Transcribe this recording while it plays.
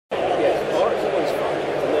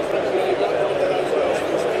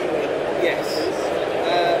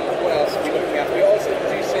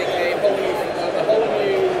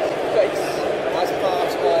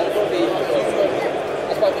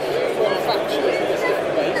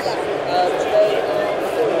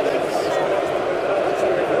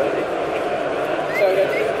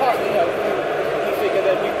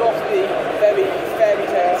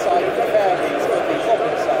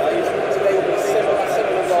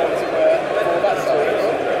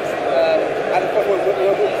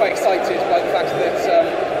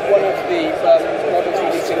that one of the models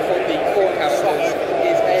we're using for the core characters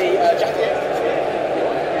is a jackal.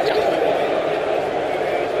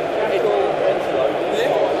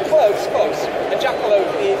 Close. A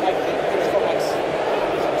jackalope is, I think, it's from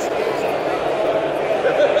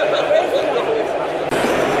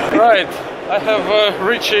Right, I have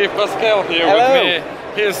Richi Paskell here with me.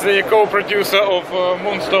 He's the co-producer of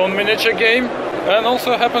Moonstone miniature game and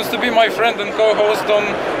also happens to be my friend and co-host on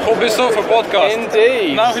Hobby Sofa podcast.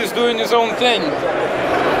 Indeed. Now he's doing his own thing.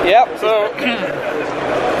 Yep. So,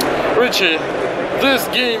 Richi, this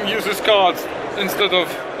game uses cards instead of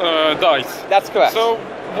dice. That's correct. So,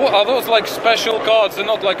 what, are those like special cards? They're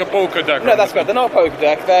not like a poker deck? No, that's correct. They're not a poker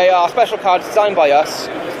deck. They are special cards designed by us.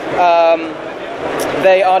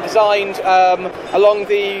 They are designed along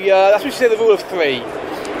the, that's what you say, the rule of 3.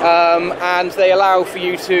 And they allow for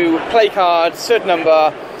you to play cards, certain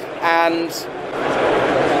number, and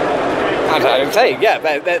I would say, yeah,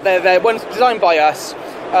 they're ones designed by us.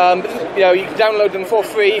 You know, you can download them for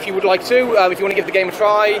free if you would like to. If you want to give the game a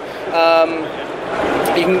try,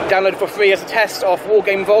 you can download it for free as a test off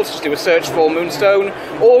Wargame Vault. Just do a search for Moonstone,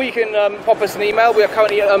 or you can pop us an email. We are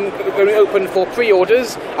currently going open for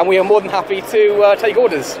pre-orders, and we are more than happy to take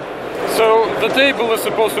orders. So the table is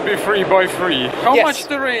supposed to be 3x3. How Yes. much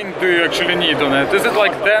terrain do you actually need on it? Is it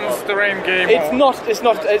like dense terrain game? It's not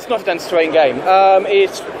a dense terrain game.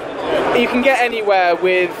 You can get anywhere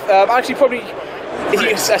with actually probably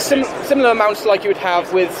similar amounts like you would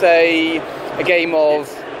have with say a game of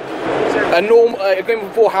a game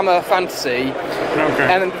of Warhammer Fantasy. Okay.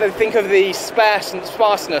 And then think of the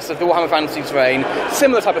sparseness of the Warhammer Fantasy terrain.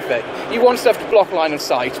 Similar type of thing. You want stuff to block line of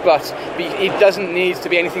sight, but it doesn't need to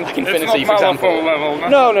be anything like Infinity, for example. Level,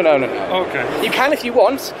 no. Okay. You can if you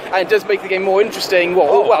want, and it does make the game more interesting.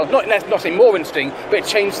 Well, not say more interesting, but it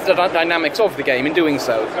changes the dynamics of the game in doing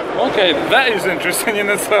so. Okay, that is interesting in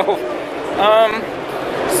itself.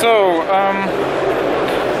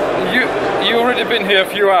 You already been here a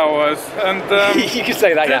few hours, and you could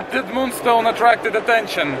say that, yeah. Did Moonstone attracted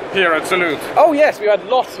attention here at Salute? Oh yes, we had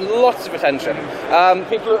lots of attention.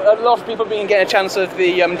 A lot of people have been getting a chance of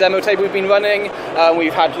the demo table we've been running.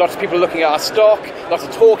 We've had lots of people looking at our stock, lots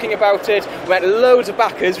of talking about it. We had loads of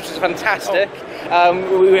backers, which is fantastic.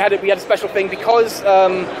 We had a special thing because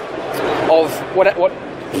of what.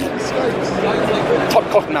 Top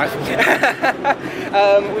cotton knife.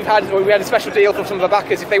 We had a special deal from some of our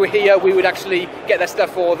backers. If they were here, we would actually get their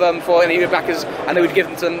stuff for them, for any of the backers, and they would give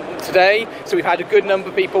them to them today. So we've had a good number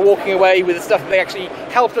of people walking away with the stuff that they actually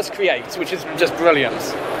helped us create, which is just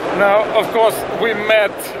brilliant. Now, of course, we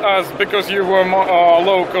met because you were our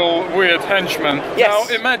local weird henchman. Yes.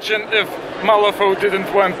 Now, imagine if Malifaux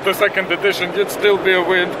didn't want the second edition, you'd still be a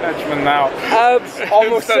weird henchman now.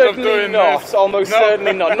 Almost certainly not. Almost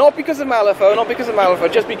certainly not. Not because of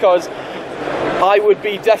Malifaux, just because I would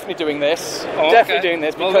be definitely doing this. Okay. Definitely doing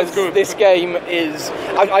this because this game is.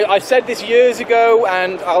 I said this years ago,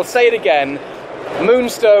 and I'll say it again.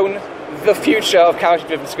 Moonstone, the future of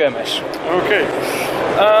character-driven skirmish. Okay.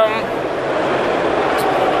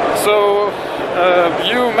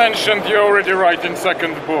 You mentioned you're already writing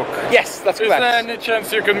second book. Yes, that's correct. Is there any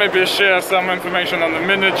chance you could maybe share some information on the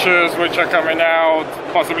miniatures which are coming out,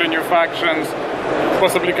 possibly new factions,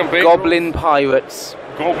 possibly campaign? Goblin pirates.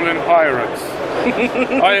 Goblin pirates.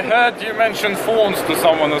 I heard you mention fawns to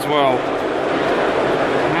someone as well.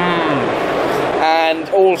 And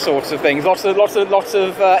all sorts of things. Lots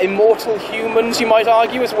of immortal humans, you might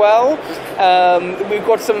argue, as well. We've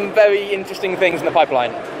got some very interesting things in the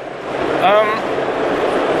pipeline.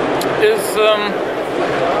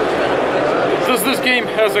 Does this game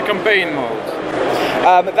has a campaign mode?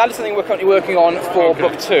 That is something we're currently working on for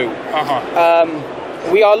Book 2.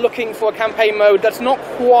 We are looking for a campaign mode that's not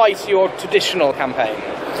quite your traditional campaign.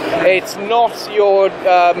 It's not your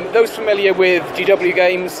those familiar with GW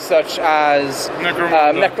games such as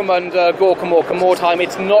Necromunda, Gorkum or Mordheim.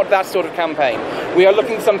 It's not that sort of campaign. We are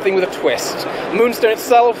looking for something with a twist. Moonstone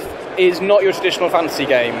itself is not your traditional fantasy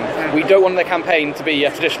game. We don't want the campaign to be a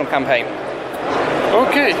traditional campaign.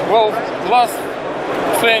 Okay, well, last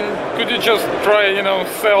thing, could you just try,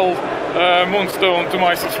 sell Moonstone to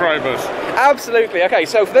my subscribers? Absolutely. Okay,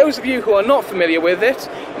 so for those of you who are not familiar with it,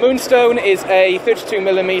 Moonstone is a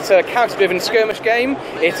 32mm character-driven skirmish game.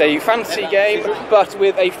 It's a fantasy game, but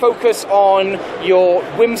with a focus on your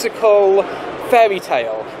whimsical fairy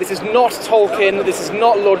tale. This is not Tolkien, this is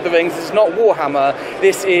not Lord of the Rings, this is not Warhammer.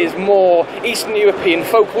 This is more Eastern European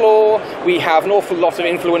folklore. We have an awful lot of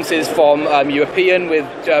influences from European with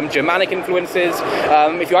Germanic influences.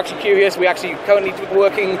 If you're actually curious, we're actually currently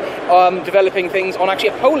working developing things on actually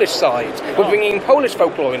a Polish side. We're bringing Polish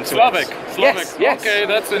folklore into Slavic. it. Slavic. Yes. Okay,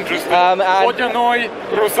 that's interesting. Vodyanoi,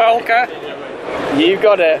 Rusalka. You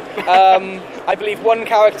got it. I believe one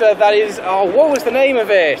character that is... Oh, what was the name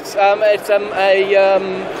of it? It's a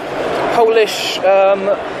Polish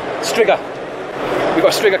Striga. We've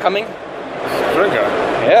got a Striga coming. Striga?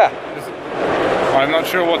 Yeah. I'm not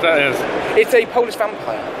sure what that is. It's a Polish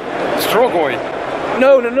vampire. Strogoi?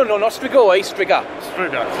 No, not Strigoi, Striga.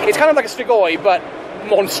 Striga. It's kind of like a Strigoi, but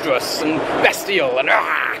monstrous and bestial and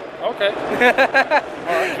Okay.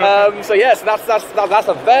 So yes, that's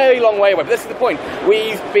a very long way away. But this is the point.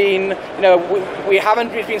 We've been, we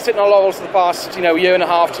haven't been sitting on laurels for the past, year and a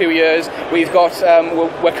half, 2 years. We've got,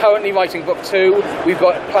 we're currently writing book 2. We've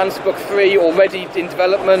got plans for book 3 already in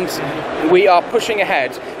development. We are pushing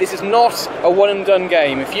ahead. This is not a one and done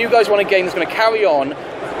game. If you guys want a game that's going to carry on,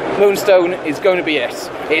 Moonstone is going to be it.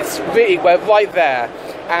 It's really, we're right there.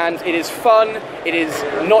 And it is fun, it is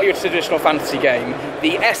not your traditional fantasy game.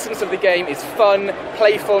 The essence of the game is fun,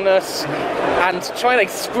 playfulness, and trying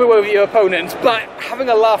to screw over your opponent, but having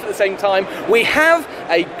a laugh at the same time. We have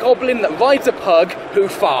a goblin that rides a pug who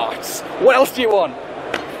farts. What else do you want?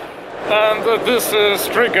 And these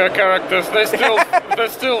Striga characters, they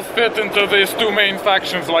still fit into these two main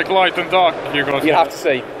factions like light and dark. You have to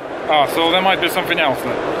see. So there might be something else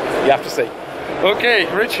then. You have to see. Okay,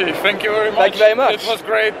 Richi, thank you very much. Thank you very much. It was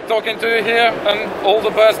great talking to you here, and all the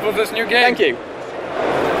best with this new game. Thank you.